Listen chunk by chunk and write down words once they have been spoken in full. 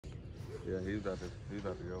Yeah, he's about to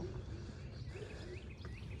go.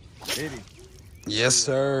 Hit him. Yes,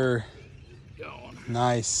 sir.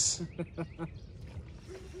 Nice.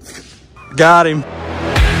 Got him.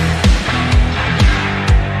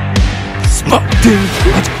 Smoke, dude.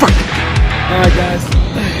 Let's fucking. All right, guys.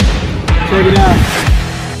 Check it out.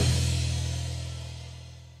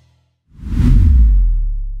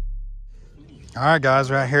 All right, guys,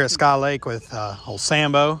 we're out here at Sky Lake with old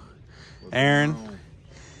Sambo, Aaron,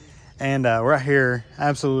 and we're out here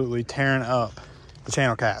absolutely tearing up the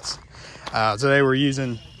channel cats. Today we're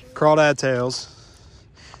using crawdad tails,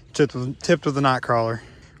 tipped with a night crawler.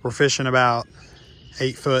 We're fishing about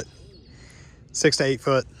 8 foot, 6 to 8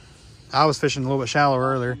 foot. I was fishing a little bit shallower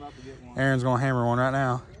earlier. Aaron's gonna hammer one right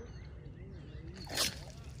now.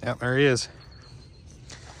 Yep, there he is.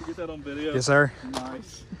 You get that on video? Yes, sir.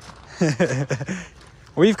 Nice.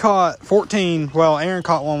 We've caught 14. Well, Aaron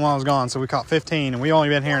caught one while I was gone, so we caught 15, and we only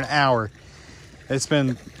been here an hour. It's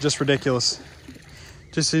been just ridiculous.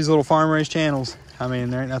 Just these little farm raised channels. I mean,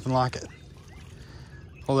 there ain't nothing like it.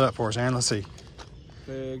 Hold it up for us, Aaron. Let's see.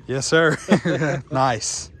 Big. Yes, sir.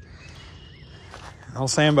 Nice. Old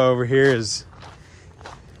Sambo over here is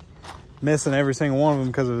missing every single one of them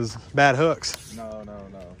because of his bad hooks. No.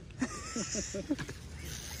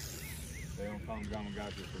 They don't call him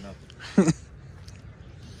Gamagotchi for nothing.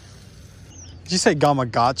 Did you say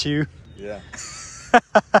Gamagotchi? Yeah.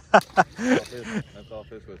 That's all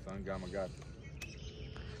fish with, son. Gamagotchi.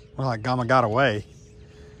 Well, like Gama got away.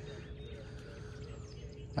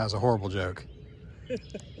 That was a horrible joke.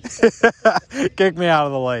 Kick me out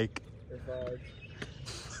of the lake.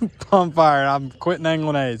 I'm fired. I'm quitting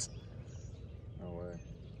angling A's. No way.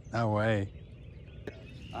 No way.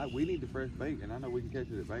 We need the fresh bait, and I know we can catch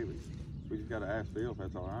it at Bailey's. We just got to ask Phil if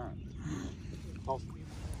that's all right.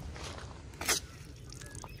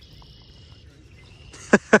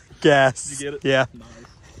 Gas. Did you get it? Yeah. Nice.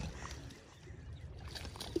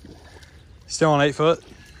 Still on 8 foot?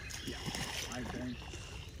 Yeah. I think.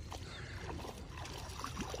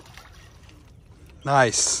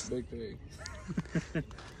 Nice. Big pig.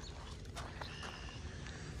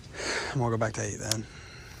 I'm gonna go back to 8 then.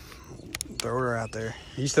 Throw her out there.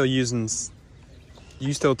 You still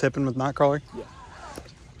tipping with night crawler? Yeah.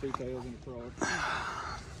 2 tails in the crawler.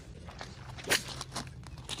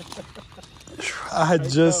 I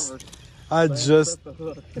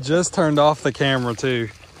just turned off the camera too,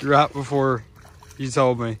 right before you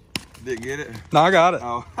told me. Didn't get it? No, I got it.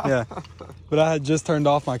 Oh. Yeah, but I had just turned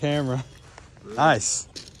off my camera. Really? Nice.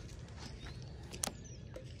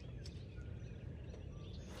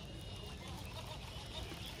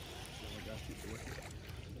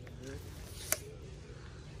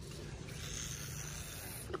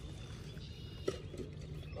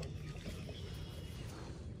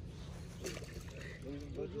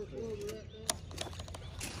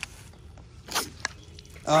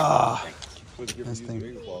 Ah, this thing.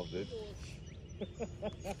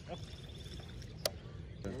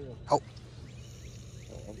 Oh.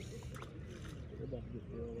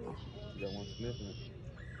 You got one sniffing it.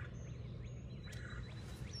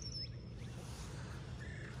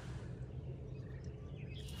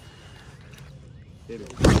 Hit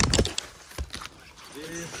it.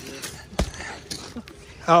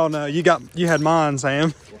 Oh no, you had mine,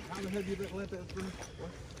 Sam. Well, how the hell did you let that through?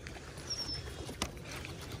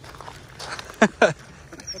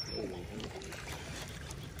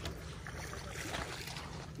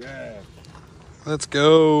 Yeah. Let's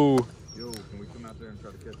go. Yo, can we come out there and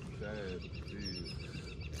try to catch some shad? Jeez.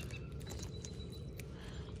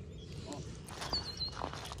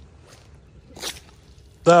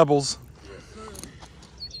 Doubles.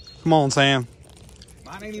 Come on, Sam.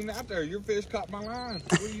 Mine ain't even out there. Your fish caught my line.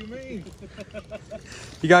 What do you mean?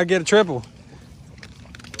 You gotta get a triple.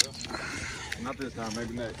 Well, not this time.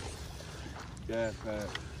 Maybe next. Gas pack.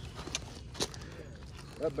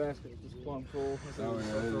 That basket was plumb full. Oh,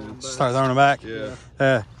 yeah, Start throwing it back. Yeah.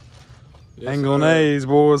 Yeah. Yes, Angling sir. A's,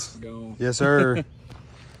 boys. Gone. Yes, sir.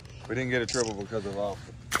 We didn't get a triple because of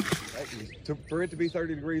for it to be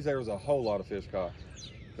 30 degrees, there was a whole lot of fish caught.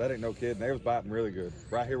 That ain't no kidding. They was biting really good.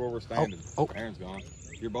 Right here where we're standing. Oh. Aaron's gone.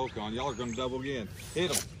 You're both gone. Y'all are going to double again.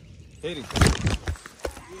 Hit him. Hit him.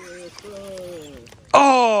 Yes, sir.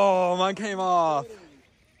 Oh, mine came off.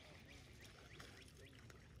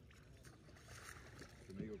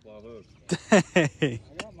 The eagle claw hook. Dang. I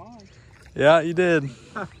got mine. Yeah, you did.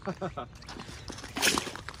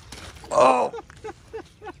 Oh.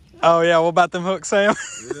 Oh, yeah. What about them hooks, Sam?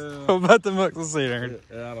 Yeah. What about them hooks? Let's see, Aaron.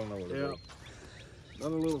 Yeah, I don't know what it is.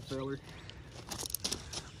 Another little feller.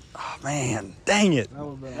 Oh, man, dang it. That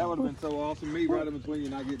would have been so awesome. Me right in between you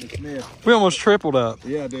not getting a sniff. We almost tripled up.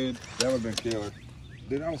 Yeah, dude. That would have been killer.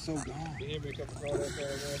 Dude, I was so gone.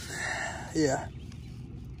 Yeah.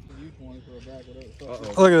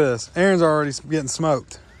 Uh-oh. Look at this. Aaron's already getting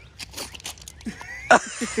smoked.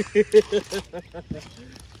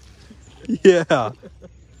 Yeah.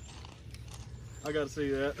 I gotta see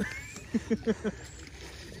that.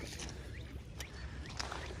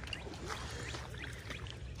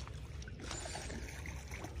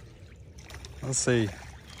 Let's see.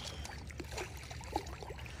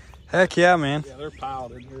 Heck yeah, man. Yeah, they're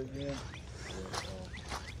piled in here again.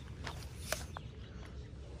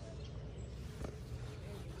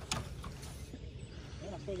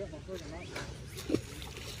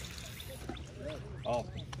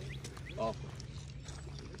 Awesome. Awesome.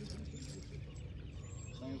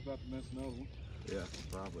 Sam's about to miss another one. Yeah,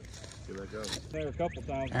 probably. Here they go. There a couple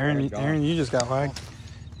times. Aaron, you just got flagged.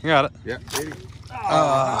 You got it. Yeah, Eddie.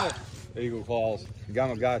 Eagle claws.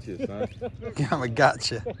 Gamma got you, son. Gamma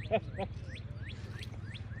gotcha.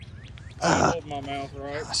 Hold my mouth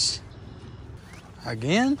right. Gosh.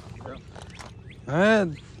 Again? Yep.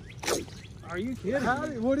 Are you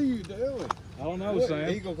kidding? What are you doing? I don't know, Sam.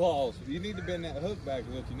 Eagle claws. You need to bend that hook back is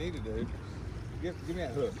what you need to do. Give me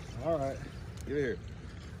that hook. All right. Get it here.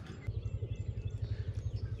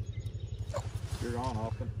 You're gone,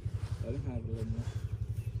 Austin. I didn't have it in there.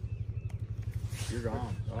 You're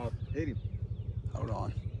gone. Hit him. Hold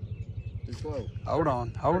on. Too slow. Hold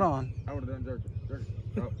on. Hold on. I would have done jerk it. Jerk it.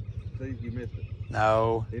 Oh, see, you missed it.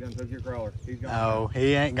 No. He done took your crawler. He's gone. No,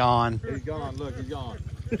 he ain't gone. He's gone. Look, he's gone.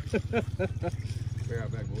 Stay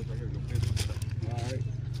out back, boys. I gotta go fish. All right.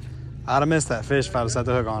 I'd have missed that fish if I'd have set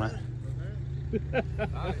the hook on it. Look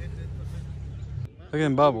at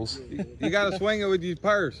them bubbles. You gotta swing it with your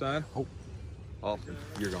purse, son. Oh. Austin,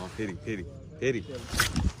 you're gone. Hit him. Hit him. Hit him.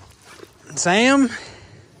 Sam,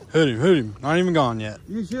 hit him. Not even gone yet.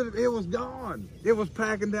 You should have. It was gone. It was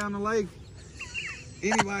packing down the lake.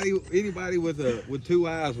 Anybody with two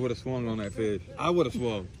eyes would have swung on that fish. I would have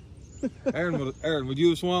swung. Aaron, would you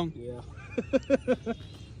have swung? Yeah.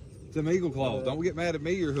 Some eagle claws. Don't get mad at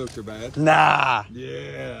me. Your hooks are bad. Nah.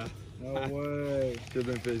 Yeah. No way. Should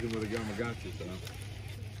have been fishing with a gum. I got you, son.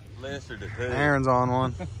 Blistered it too. Aaron's on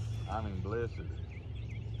one. I mean, blistered it.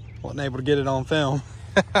 Wasn't able to get it on film.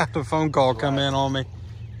 The phone call come in on me.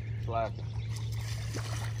 Slacking.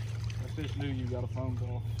 That fish knew you got a phone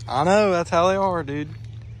call. I know, that's how they are, dude.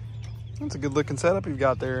 That's a good looking setup you've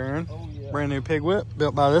got there, Aaron. Oh, yeah. Brand new pig whip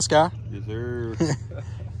built by this guy. Yes, sir.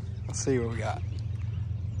 Let's see what we got.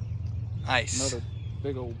 Nice. Another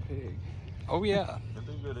big old pig. Oh yeah. They're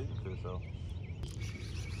doing good eating fish, though.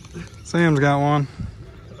 Sam's got one.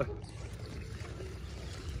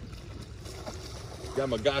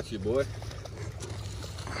 Got you, boy.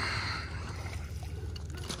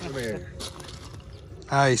 Come here.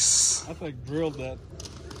 Nice. I think drilled that.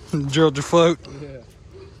 Drilled your float. Yeah.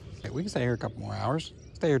 Hey, we can stay here a couple more hours.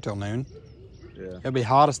 Stay here till noon. Yeah. It'll be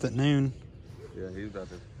hottest at noon. Yeah, he's about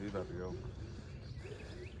to go.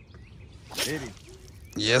 Hit him.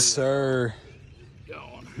 Yes, sir.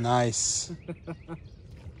 Gone. Nice.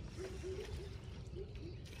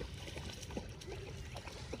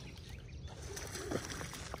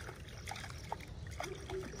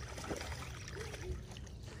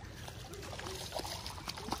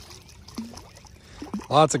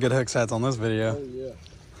 Lots of good hook sets on this video. Oh,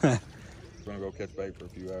 yeah. Gonna go catch bait for a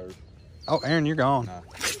few hours. Oh, Aaron, you're gone. Nah.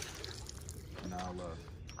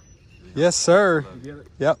 Yes, sir. You get it?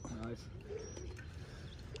 Yep. Nice.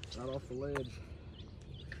 Right off the ledge.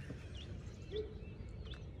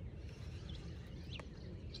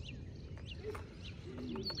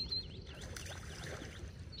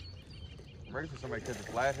 I'm ready for somebody to catch a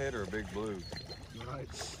flathead or a big blue. Right.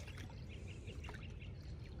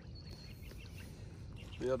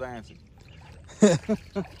 Still dancing. Give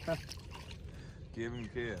him a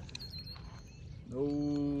kiss.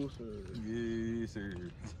 No, sir. Yes, sir.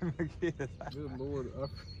 Give him a kiss. Good Lord.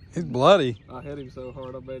 He's bloody. I hit him so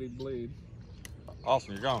hard I bet he'd bleed.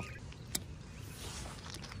 Awesome, you're gone.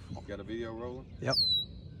 Got a video rolling? Yep.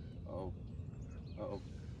 Uh-oh. Uh-oh.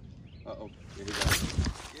 Uh-oh. Here we go.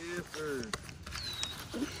 Yes, sir.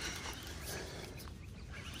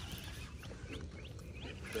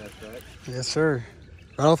 That's right. Yes, sir.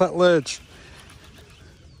 Right off that ledge.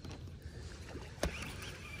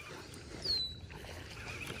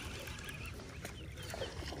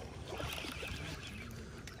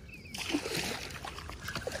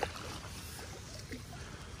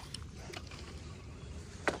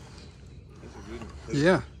 That's a good one.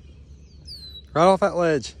 Yeah. Right off that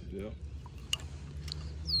ledge. Yeah.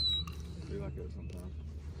 Be like that sometimes.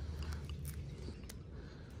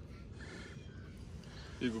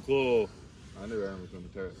 Eagle claw. I knew Aaron was going to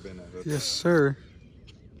bend that hook. Yes, sir.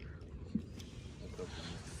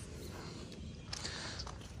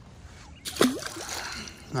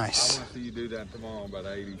 Nice. I want to see you do that tomorrow, about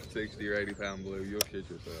 80, 60 or 80 pound blue. You'll shit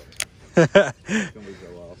yourself. It's going to be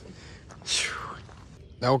so awesome.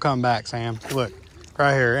 That will come back, Sam. Look,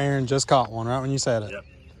 right here. Aaron just caught one right when you said it. Yep.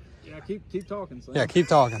 Yeah, keep talking, Sam. Yeah, keep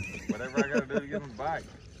talking. Whatever I got to do to get him back.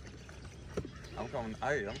 I'm coming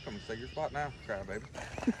to take your spot now, crab baby.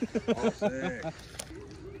 Oh, sick.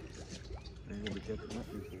 Ain't gonna be catching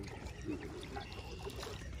up before.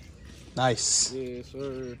 Nice. Yes,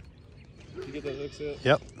 sir. Did you get that hook set?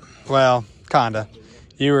 Yep. Well, kinda.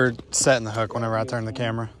 You were setting the hook whenever I turned the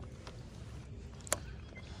camera.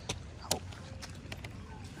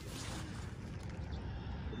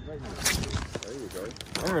 There you go.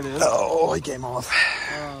 There it is. Oh, he came off.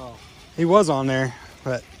 Oh. He was on there,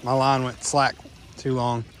 but my line went slack too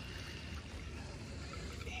long.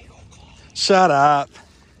 Shut up.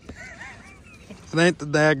 It ain't the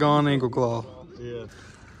daggone eagle claw. Yeah.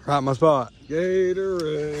 Right in my spot.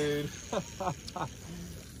 Gatorade.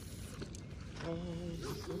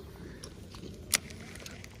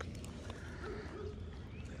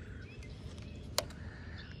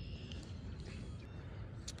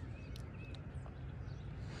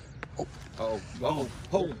 Oh, oh,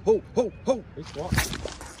 ho, ho, ho, ho. He's squawking.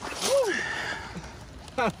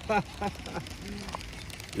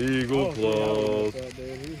 Eagle claws.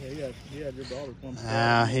 He had your daughter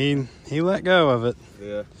come. He let go of it.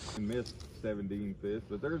 Yeah. We missed 17 fish,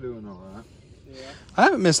 but they're doing all right. Yeah. I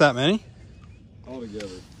haven't missed that many. All together.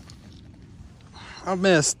 I've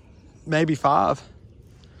missed maybe 5.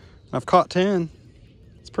 I've caught 10.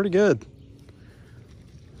 It's pretty good.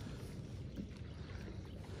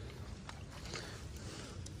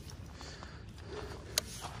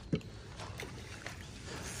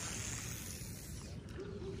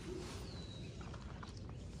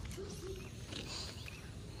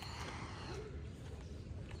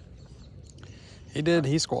 He did.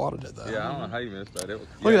 He squatted it, though. Yeah, I don't know how you missed that.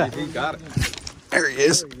 Look at that. He got it. There he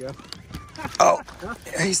is. There you go. Oh,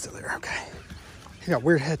 yeah, he's still there. Okay. He got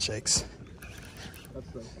weird head shakes. That's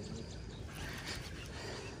so funny.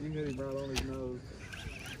 You can hit him right on his nose.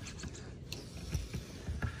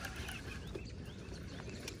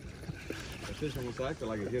 That fish almost acted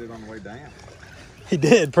like it hit it on the way down. He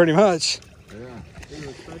did, pretty much. Yeah. He was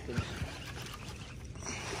expecting it.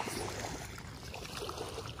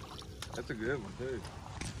 That's a good one, too.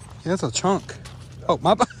 Yeah, that's a chunk. Oh,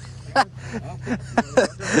 my. I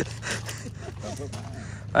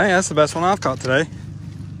think that's the best one I've caught today.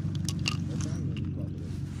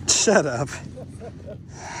 Shut up.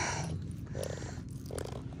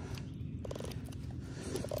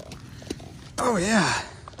 Oh, yeah.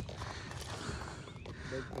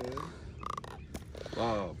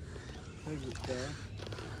 Wow.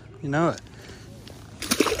 You know it.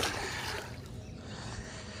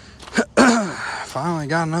 Finally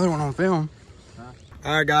got another one on film.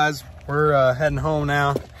 All right, guys, we're heading home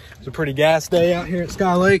now. It's a pretty gas day out here at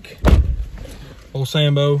Sky Lake. Old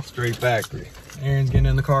Sambo. Straight factory. Aaron's getting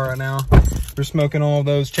in the car right now. We're smoking all of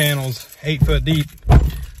those channels 8 foot deep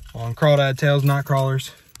on crawdad tails, night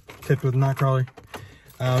crawlers, tipped with a night crawler.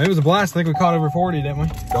 It was a blast. I think we caught over 40, didn't we?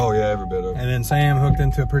 Oh, yeah, every bit of it. And then Sam hooked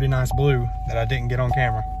into a pretty nice blue that I didn't get on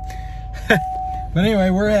camera. But anyway,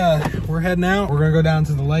 we're heading out. We're gonna go down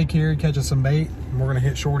to the lake here, catch us some bait, and we're gonna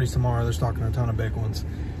hit shorties tomorrow. They're stocking a ton of big ones.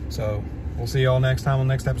 So we'll see y'all next time on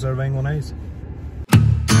the next episode of Angling A's.